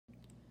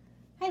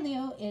Hi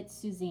Leo, it's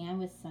Suzanne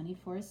with Sunny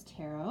Forest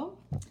Tarot.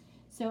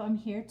 So I'm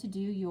here to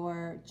do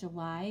your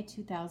July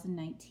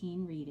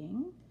 2019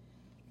 reading.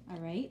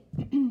 All right.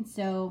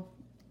 So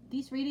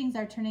these readings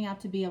are turning out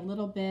to be a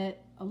little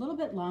bit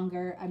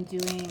longer. I'm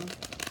doing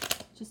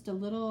just a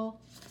little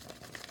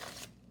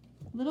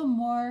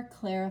more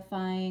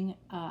clarifying.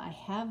 I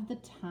have the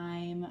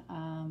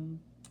time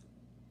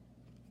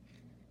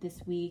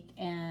this week,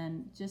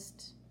 and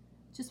just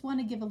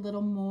want to give a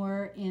little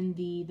more in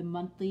the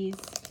monthlies.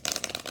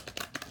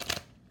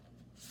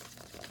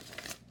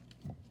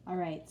 All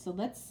right, so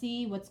let's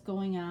see what's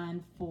going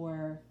on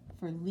for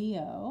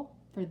Leo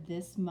for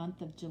this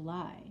month of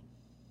July.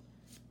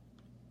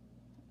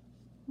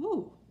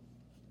 Ooh,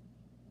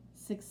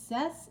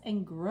 success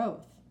and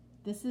growth.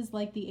 This is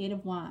like the Eight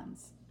of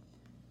Wands.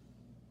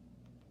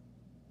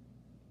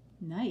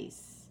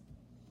 Nice.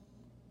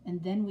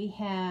 And then we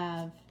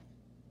have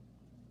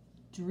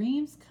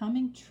dreams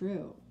coming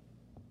true.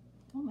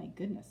 Oh my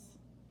goodness.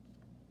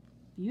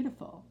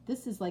 Beautiful.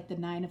 This is like the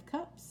Nine of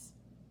Cups.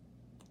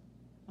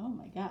 Oh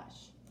my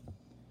gosh.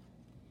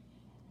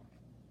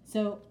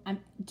 So I'm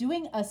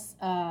doing a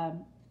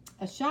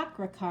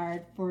chakra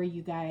card for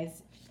you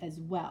guys as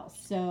well.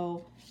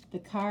 So the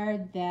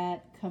card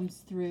that comes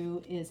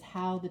through is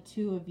how the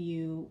two of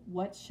you,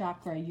 what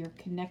chakra you're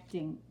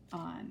connecting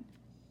on.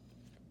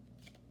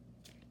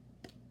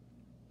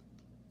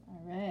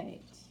 All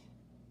right.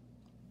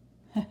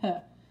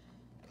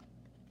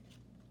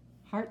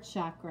 Heart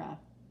chakra.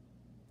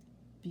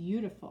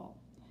 Beautiful.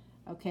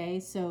 Okay,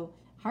 so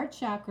heart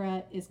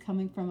chakra is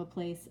coming from a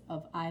place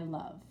of I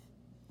love.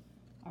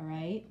 All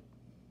right.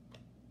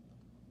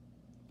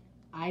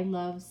 I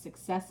love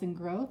success and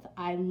growth.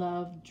 I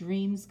love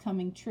dreams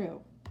coming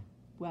true.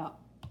 Well,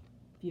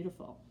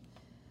 beautiful.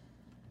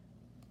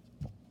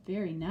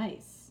 Very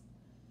nice.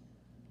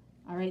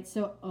 All right,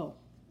 so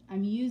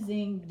I'm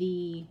using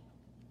the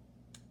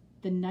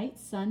Night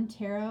Sun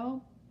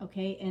Tarot,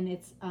 okay, and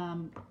it's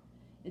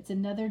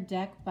another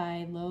deck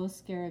by Lo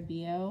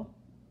Scarabeo.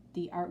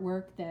 The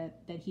artwork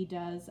that he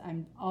does,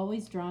 I'm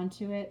always drawn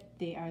to it.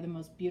 They are the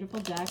most beautiful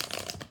decks.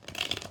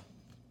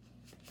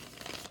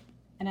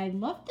 And I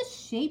love the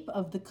shape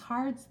of the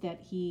cards that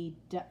he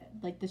does.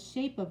 Like the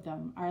shape of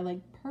them are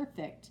like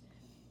perfect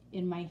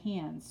in my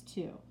hands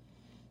too.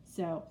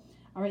 So,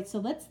 all right, so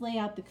let's lay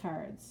out the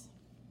cards.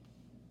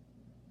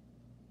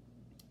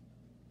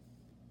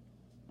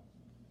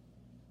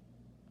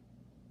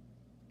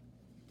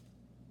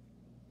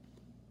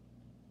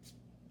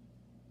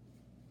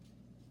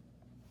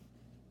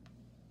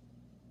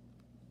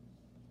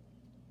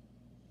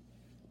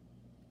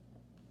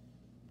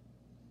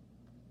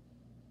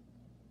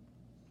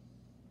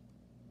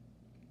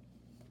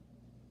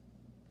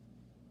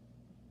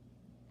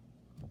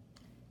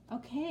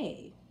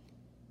 Okay.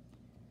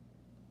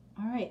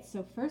 All right,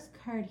 so first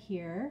card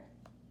here.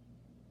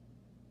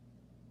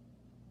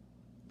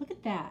 Look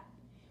at that.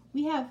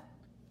 We have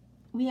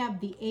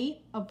the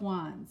Eight of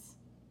Wands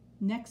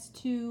next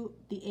to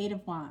the Eight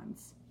of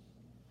Wands.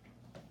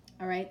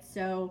 All right,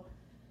 so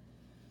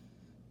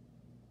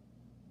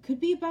could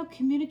be about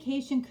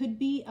communication, could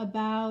be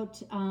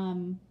about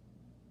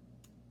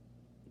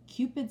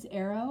Cupid's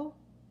arrow.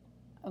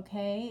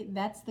 Okay,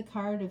 that's the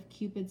card of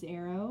Cupid's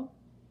arrow.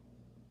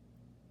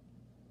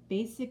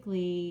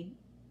 Basically,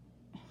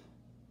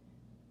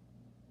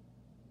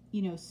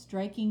 you know,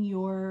 striking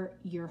your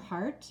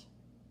heart.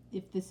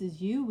 If this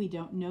is you, we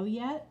don't know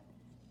yet.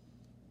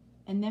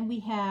 And then we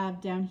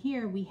have down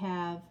here, we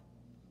have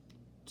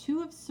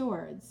Two of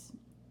Swords.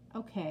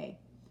 Okay,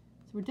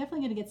 so we're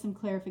definitely going to get some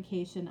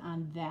clarification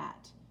on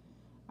that.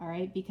 All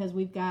right, because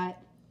we've got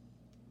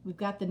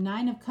the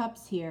Nine of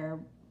Cups here,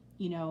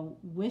 you know,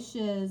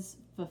 wishes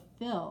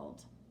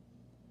fulfilled.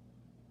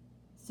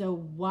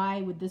 So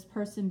why would this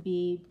person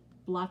be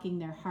blocking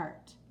their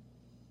heart?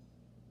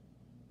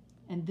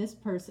 And this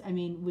person, I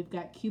mean, we've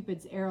got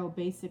Cupid's arrow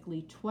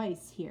basically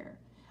twice here.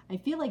 I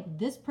feel like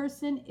this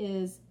person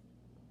is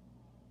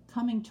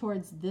coming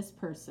towards this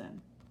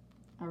person.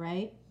 All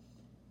right?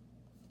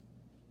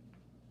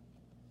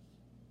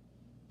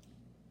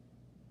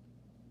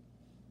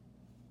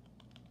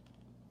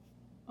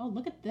 Oh,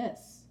 look at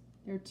this.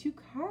 There are two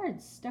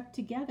cards stuck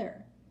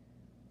together.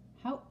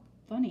 How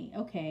funny.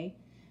 Okay.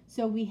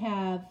 So we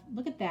have,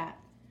 look at that.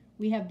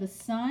 We have the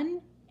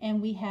Sun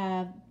and we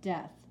have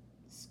Death,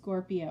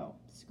 Scorpio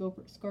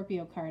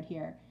card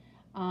here.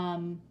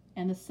 And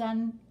the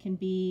Sun can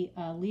be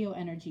Leo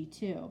energy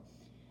too.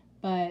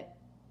 But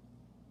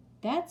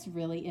that's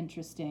really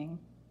interesting.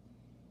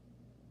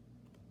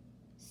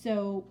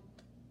 So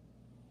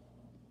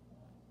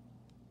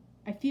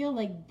I feel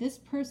like this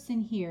person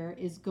here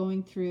is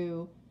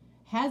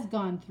has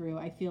gone through,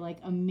 I feel like,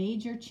 a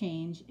major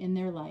change in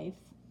their life.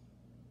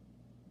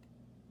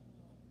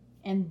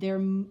 And they're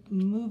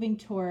moving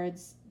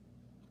towards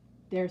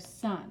their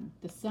Sun.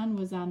 The Sun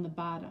was on the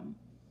bottom.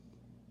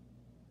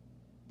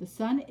 The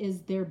Sun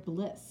is their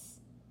bliss.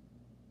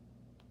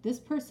 This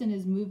person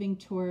is moving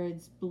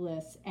towards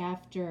bliss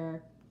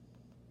after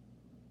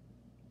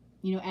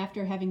you know,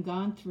 after having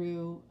gone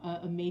through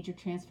a major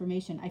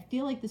transformation. I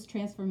feel like this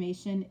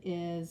transformation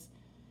is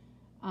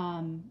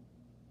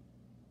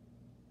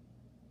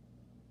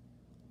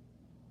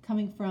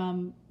coming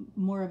from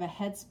more of a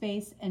head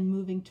space and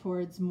moving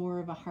towards more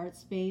of a heart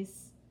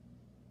space.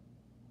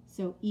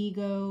 So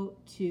ego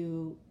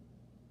to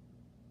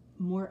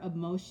more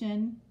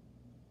emotion.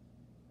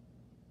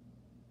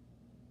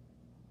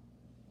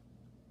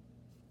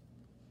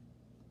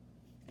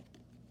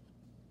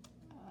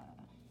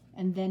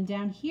 And then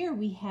down here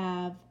we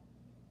have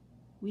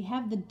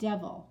the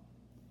devil.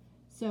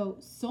 So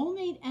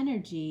soulmate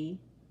energy,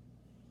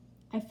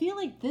 I feel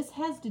like this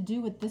has to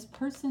do with this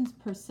person's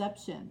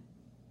perception.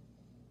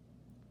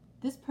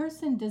 This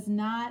person does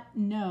not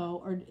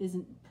know or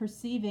isn't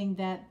perceiving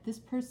that this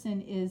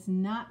person is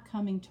not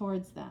coming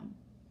towards them.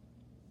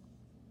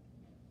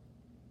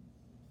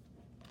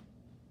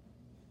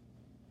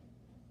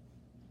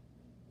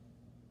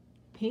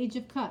 Page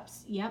of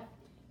Cups, yep.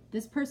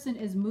 This person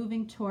is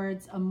moving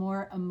towards a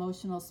more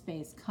emotional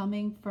space,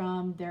 coming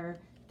from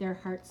their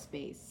heart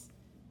space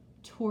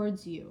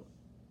towards you.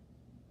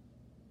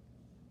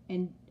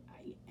 And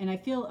I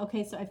feel,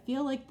 okay, so I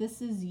feel like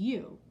this is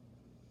you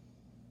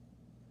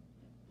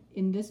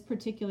in this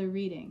particular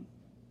reading.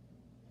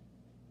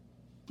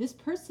 This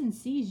person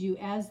sees you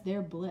as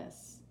their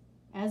bliss,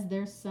 as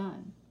their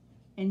sun,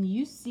 and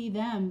you see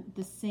them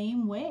the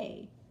same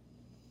way.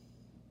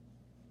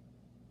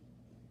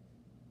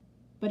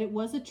 But it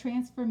was a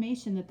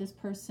transformation that this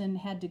person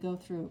had to go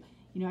through.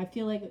 You know, I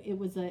feel like it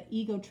was an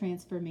ego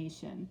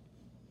transformation.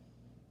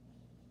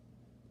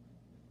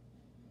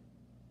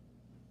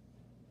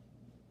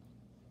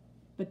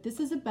 But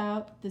this is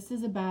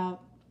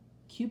about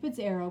Cupid's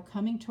arrow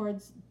coming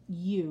towards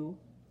you.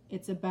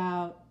 It's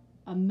about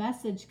a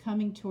message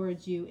coming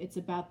towards you. It's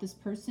about this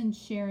person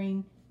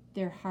sharing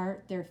their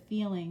heart, their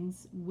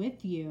feelings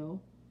with you.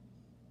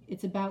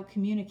 It's about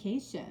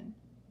communication,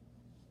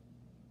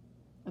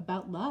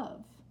 about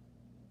love.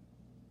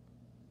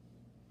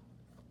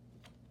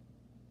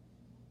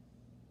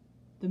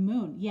 The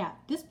moon, yeah,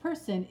 this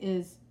person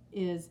is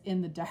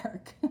in the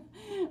dark.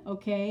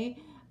 Okay,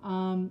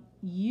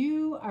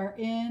 you are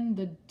in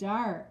the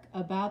dark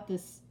about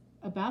this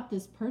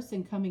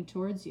person coming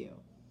towards you.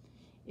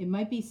 It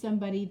might be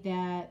somebody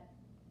that,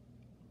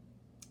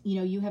 you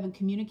know, you haven't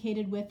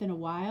communicated with in a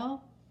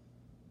while.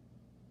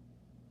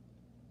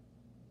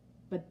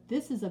 But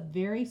this is a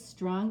very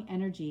strong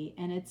energy,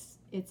 and it's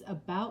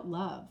about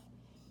love.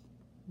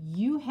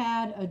 You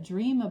had a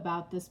dream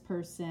about this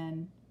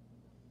person.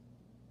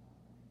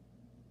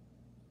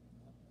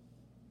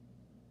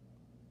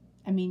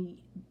 I mean,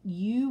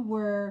 you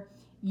were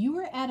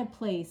at a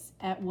place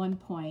at one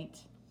point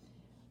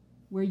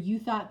where you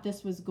thought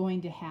this was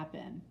going to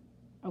happen,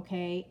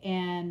 okay?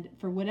 And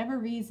for whatever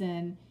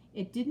reason,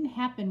 it didn't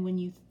happen when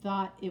you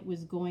thought it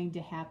was going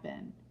to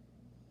happen.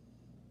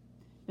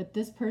 But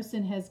this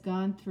person has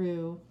gone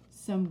through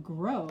some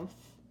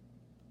growth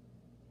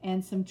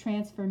and some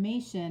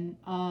transformation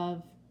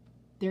of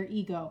their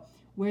ego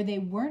where they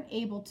weren't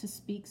able to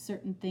speak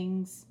certain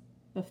things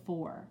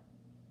before.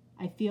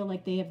 I feel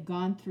like they have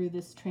gone through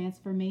this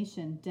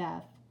transformation,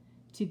 death,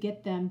 to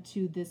get them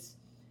to this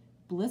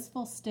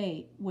blissful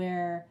state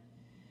where,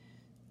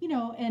 you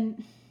know,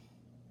 and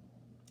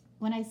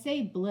when I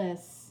say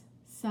bliss,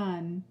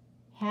 sun,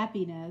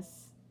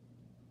 happiness,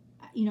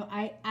 you know,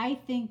 I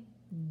think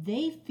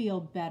they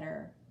feel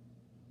better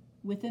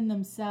within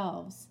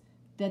themselves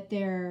that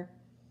they're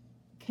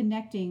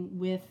connecting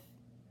with,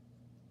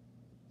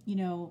 you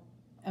know,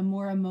 a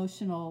more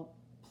emotional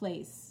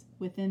place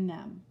within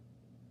them.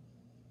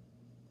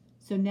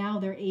 So now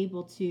they're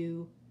able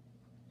to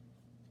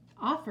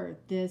offer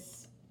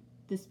this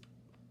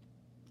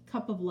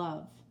cup of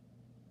love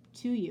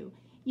to you,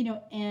 you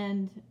know,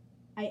 and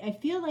I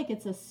feel like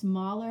it's a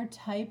smaller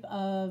type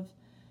of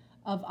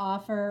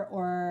offer,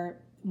 or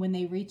when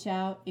they reach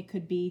out, it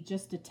could be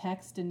just a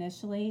text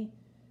initially.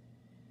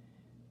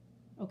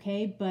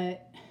 Okay,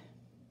 but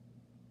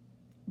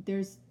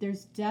there's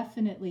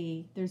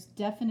definitely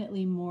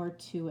more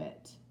to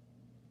it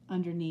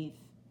underneath.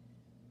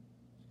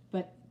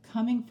 But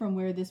coming from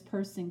where this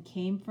person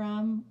came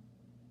from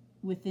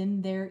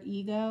within their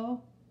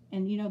ego,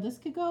 and you know, this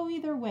could go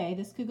either way.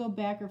 This could go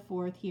back or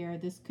forth here.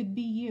 This could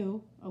be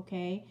you,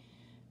 okay?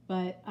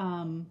 But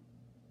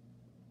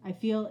I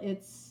feel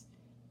it's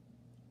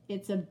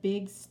a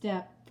big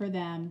step for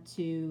them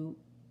to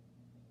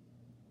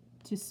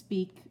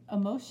speak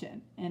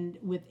emotion. And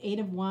with 8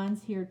 of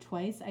Wands here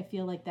twice, I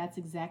feel like that's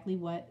exactly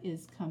what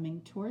is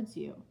coming towards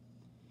you.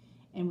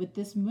 And with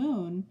this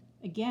moon,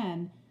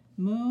 again,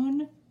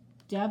 moon,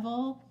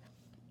 devil,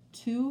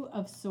 2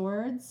 of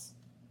Swords,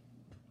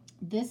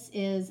 this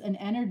is an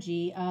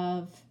energy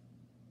of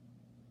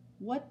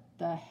what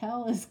the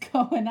hell is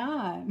going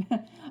on?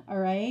 All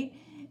right?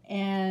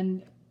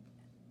 And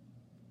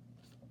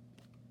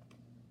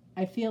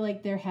I feel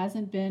like there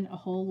hasn't been a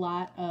whole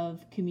lot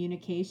of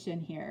communication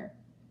here.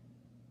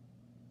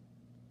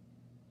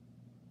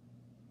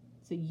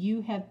 So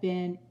you have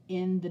been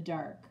in the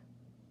dark.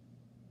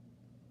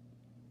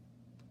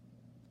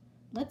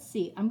 Let's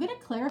see. I'm going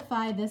to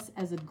clarify this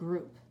as a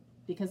group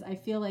because I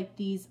feel like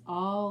these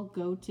all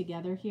go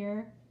together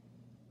here.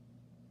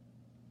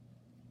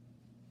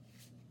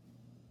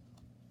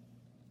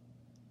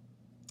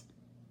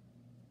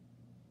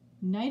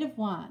 Knight of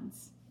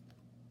Wands.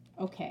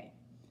 Okay.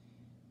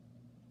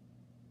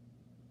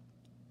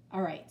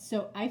 All right.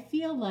 So I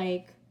feel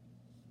like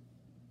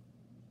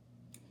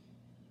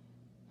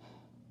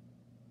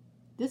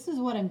this is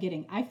what I'm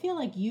getting. I feel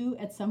like you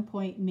at some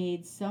point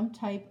made some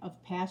type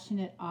of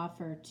passionate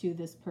offer to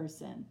this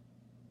person.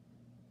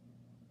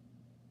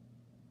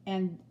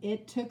 And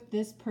it took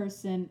this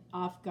person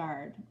off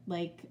guard.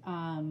 Like,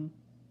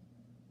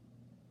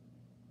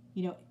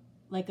 you know,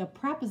 like a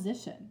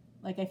proposition.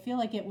 Like I feel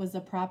like it was a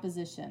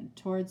proposition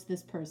towards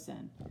this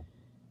person.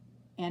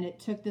 And it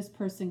took this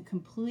person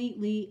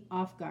completely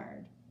off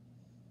guard.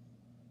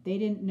 They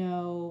didn't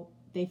know,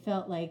 they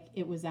felt like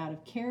it was out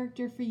of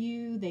character for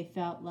you. They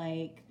felt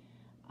like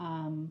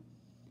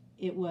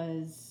it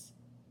was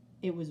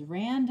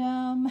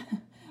random,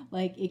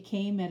 like it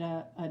came at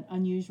an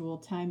unusual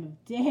time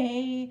of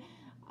day.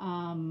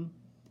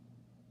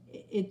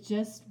 It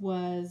just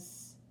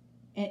was,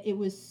 it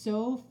was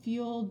so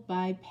fueled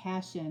by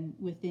passion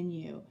within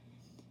you.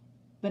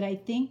 But I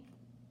think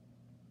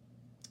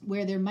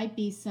where there might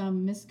be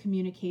some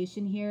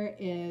miscommunication here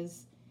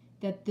is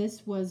that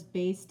this was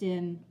based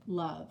in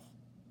love,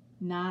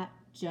 not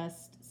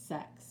just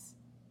sex.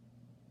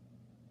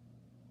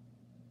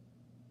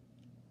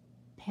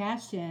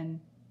 Passion,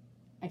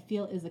 I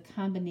feel, is a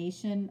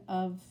combination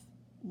of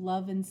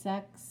love and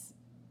sex.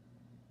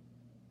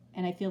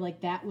 And I feel like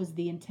that was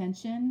the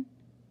intention.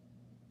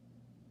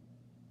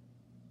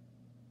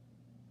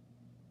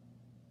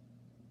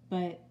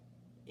 But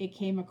it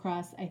came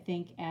across, I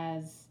think,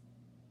 as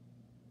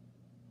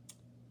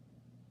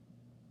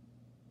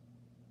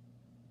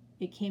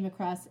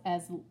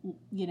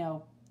you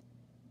know,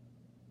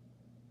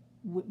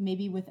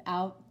 maybe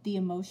without the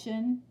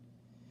emotion.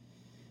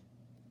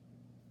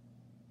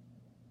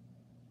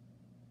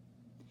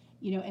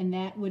 You know, and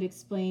that would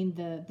explain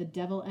the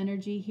devil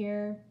energy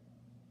here.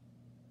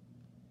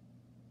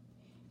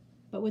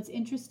 But what's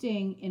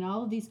interesting, in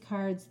all of these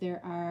cards,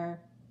 there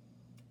are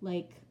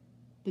like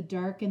the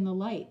dark and the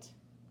light.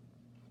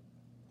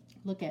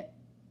 Look at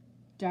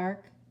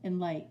dark and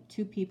light,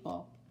 two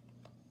people.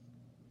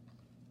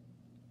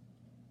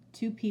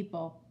 Two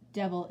people.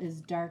 Devil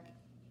is dark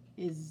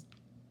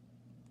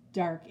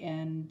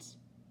and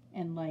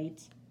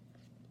light.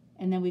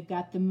 And then we've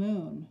got the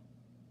moon.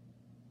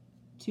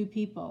 Two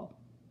people.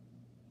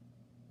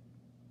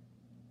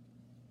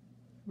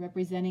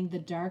 Representing the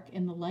dark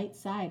and the light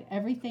side.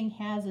 Everything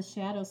has a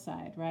shadow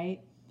side,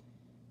 right?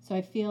 So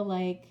I feel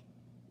like,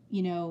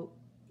 you know,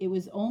 it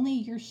was only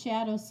your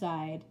shadow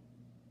side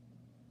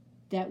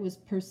that was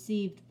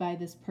perceived by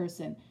this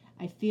person.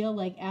 I feel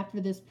like after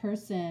this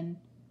person,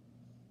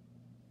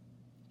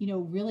 you know,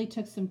 really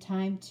took some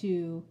time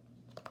to,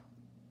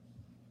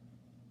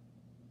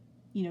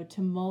 you know,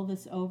 to mull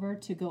this over,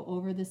 to go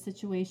over the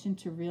situation,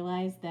 to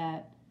realize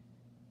that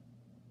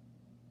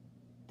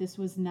this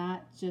was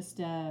not just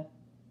a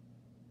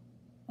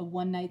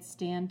one-night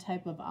stand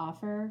type of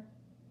offer.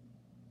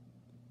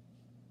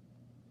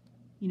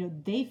 You know,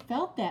 they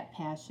felt that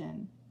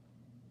passion,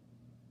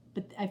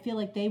 but I feel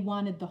like they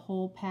wanted the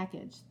whole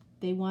package.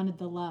 They wanted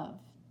the love.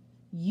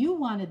 You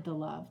wanted the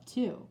love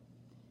too,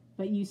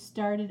 but you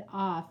started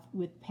off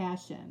with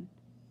passion,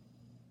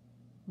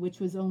 which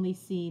was only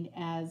seen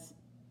as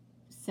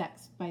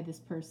sex by this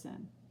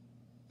person.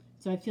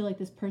 So I feel like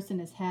this person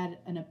has had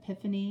an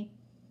epiphany.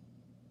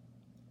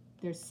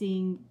 They're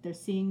seeing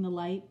the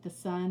light, the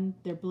sun,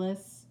 their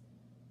bliss,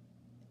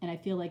 and I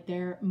feel like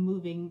they're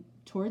moving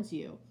towards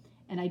you.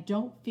 And I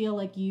don't feel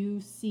like you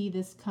see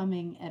this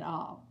coming at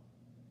all.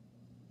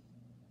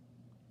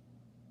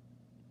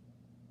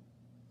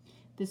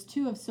 This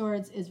Two of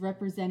Swords is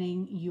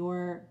representing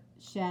your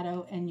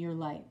shadow and your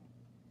light.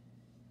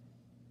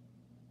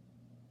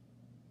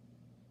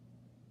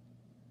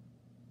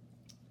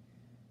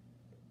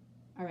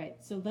 All right,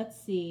 so let's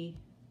see.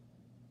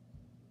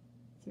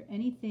 Is there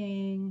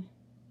anything?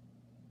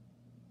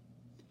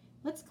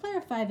 Let's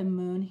clarify the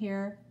moon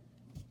here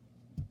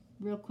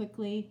real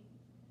quickly.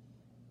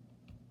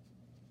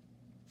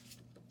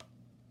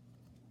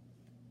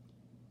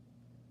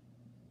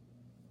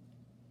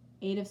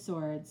 Eight of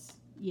Swords.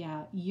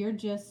 Yeah, you're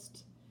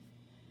just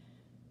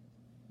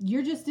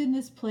in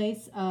this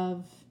place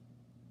of,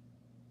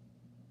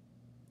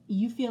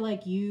 you feel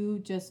like you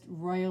just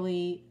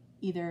royally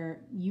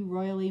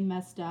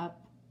messed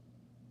up,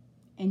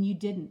 and you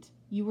didn't.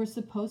 You were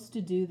supposed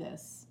to do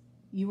this.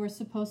 You were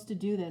supposed to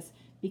do this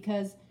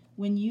because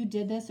when you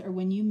did this, or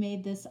when you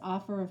made this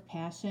offer of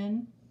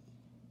passion,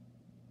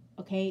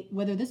 okay,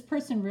 whether this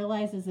person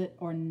realizes it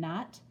or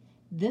not,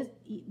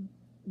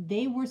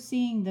 they were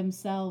seeing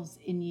themselves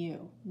in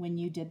you when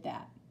you did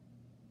that.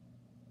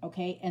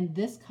 Okay, and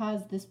this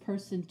caused this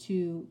person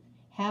to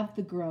have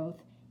the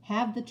growth,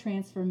 have the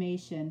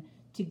transformation,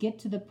 to get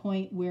to the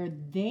point where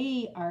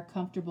they are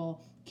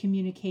comfortable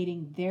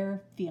communicating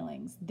their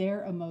feelings,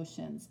 their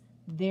emotions,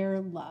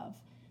 their love.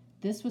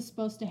 This was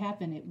supposed to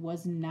happen. It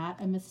was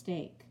not a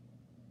mistake.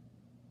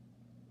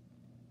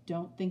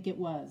 Don't think it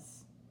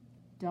was.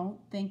 Don't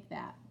think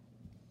that.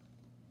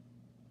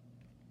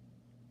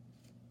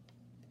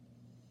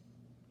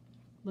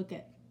 Look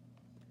at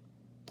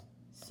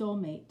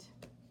soulmate.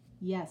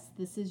 Yes,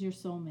 this is your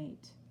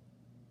soulmate.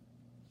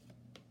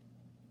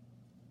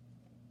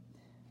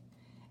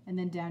 And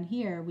then down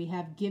here we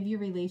have give your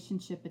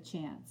relationship a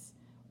chance.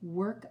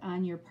 Work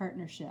on your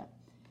partnership.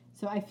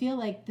 So I feel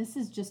like this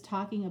is just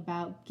talking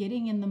about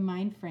getting in the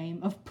mind frame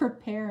of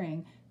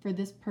preparing for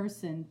this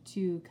person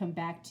to come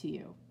back to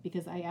you,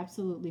 because I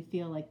absolutely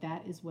feel like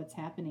that is what's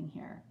happening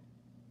here.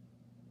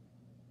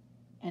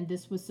 And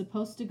this was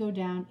supposed to go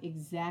down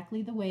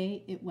exactly the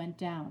way it went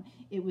down.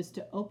 It was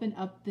to open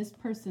up this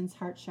person's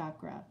heart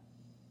chakra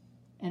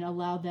and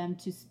allow them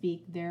to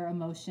speak their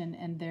emotion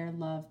and their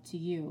love to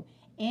you,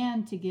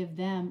 and to give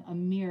them a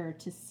mirror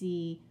to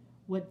see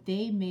what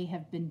they may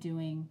have been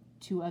doing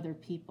to other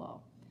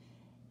people.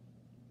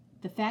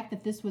 The fact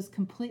that this was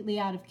completely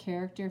out of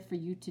character for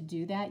you to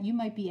do that, you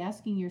might be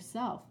asking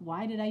yourself,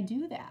 why did I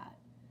do that?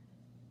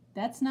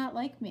 That's not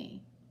like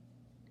me.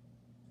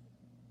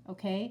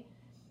 Okay?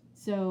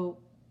 So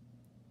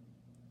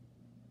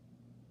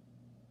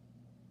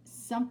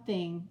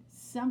something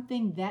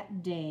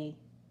that day,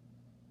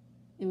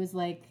 it was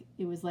like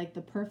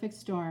the perfect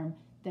storm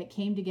that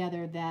came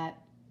together that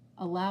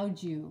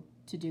allowed you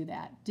to do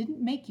that. Didn't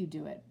make you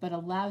do it, but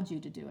allowed you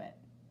to do it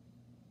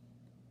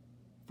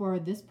for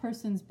this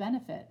person's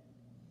benefit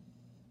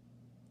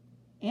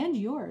and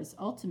yours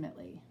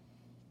ultimately.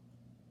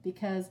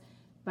 Because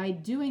by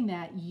doing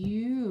that,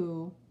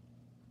 you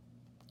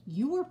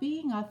were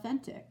being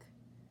authentic,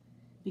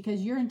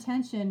 because your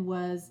intention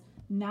was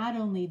not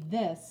only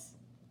this,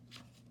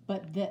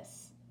 but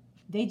this.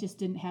 They just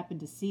didn't happen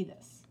to see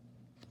this.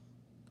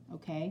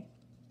 Okay?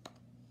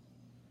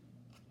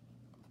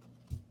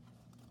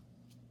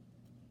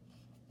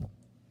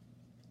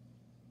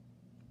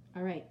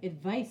 All right,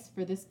 advice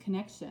for this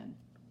connection.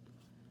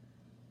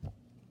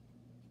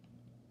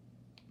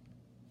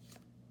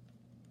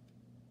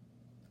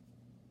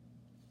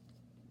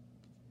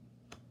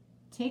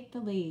 Take the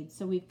lead.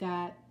 So we've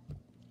got,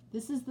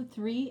 this is the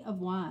Three of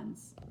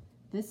Wands.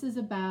 This is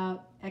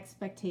about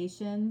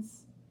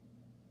expectations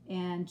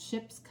and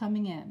ships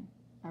coming in.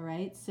 All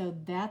right, so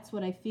that's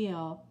what I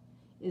feel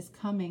is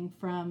coming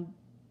from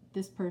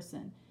this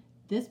person.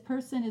 This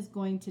person is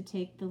going to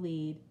take the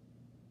lead,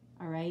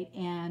 all right,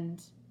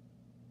 and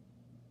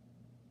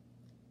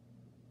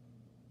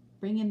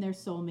bring in their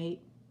soulmate,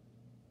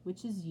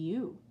 which is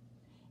you.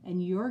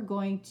 And you're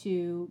going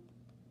to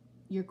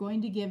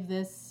give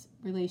this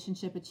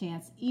relationship a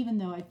chance, even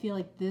though I feel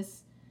like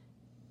this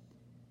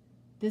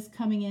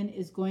coming in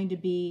is going to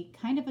be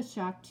kind of a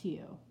shock to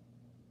you.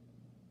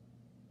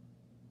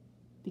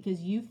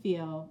 Because you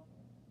feel,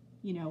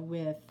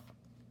 with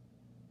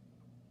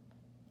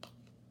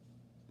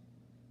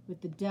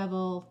the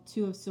Devil,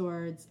 Two of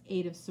Swords,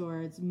 Eight of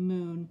Swords,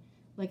 Moon,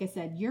 like I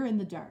said, you're in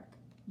the dark.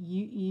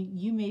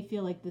 You may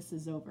feel like this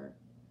is over,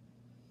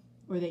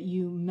 or that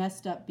you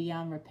messed up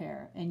beyond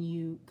repair, and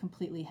you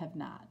completely have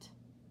not.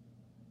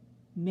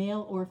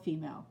 Male or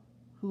female,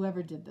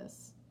 whoever did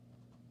this,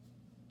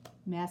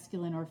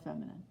 masculine or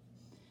feminine.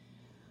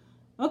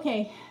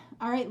 Okay,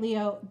 all right,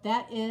 Leo,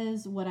 that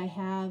is what I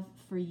have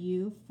for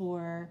you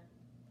for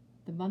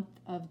the month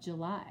of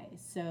July.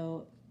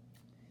 So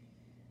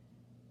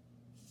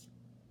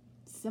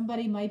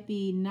somebody might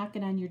be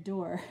knocking on your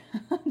door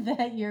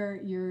that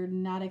you're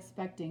not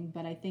expecting,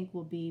 but I think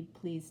we'll be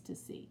pleased to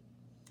see.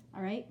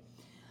 All right,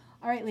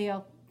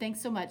 Leo,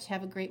 thanks so much.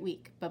 Have a great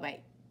week. Bye-bye.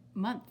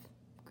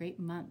 Great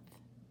month.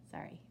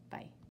 Sorry.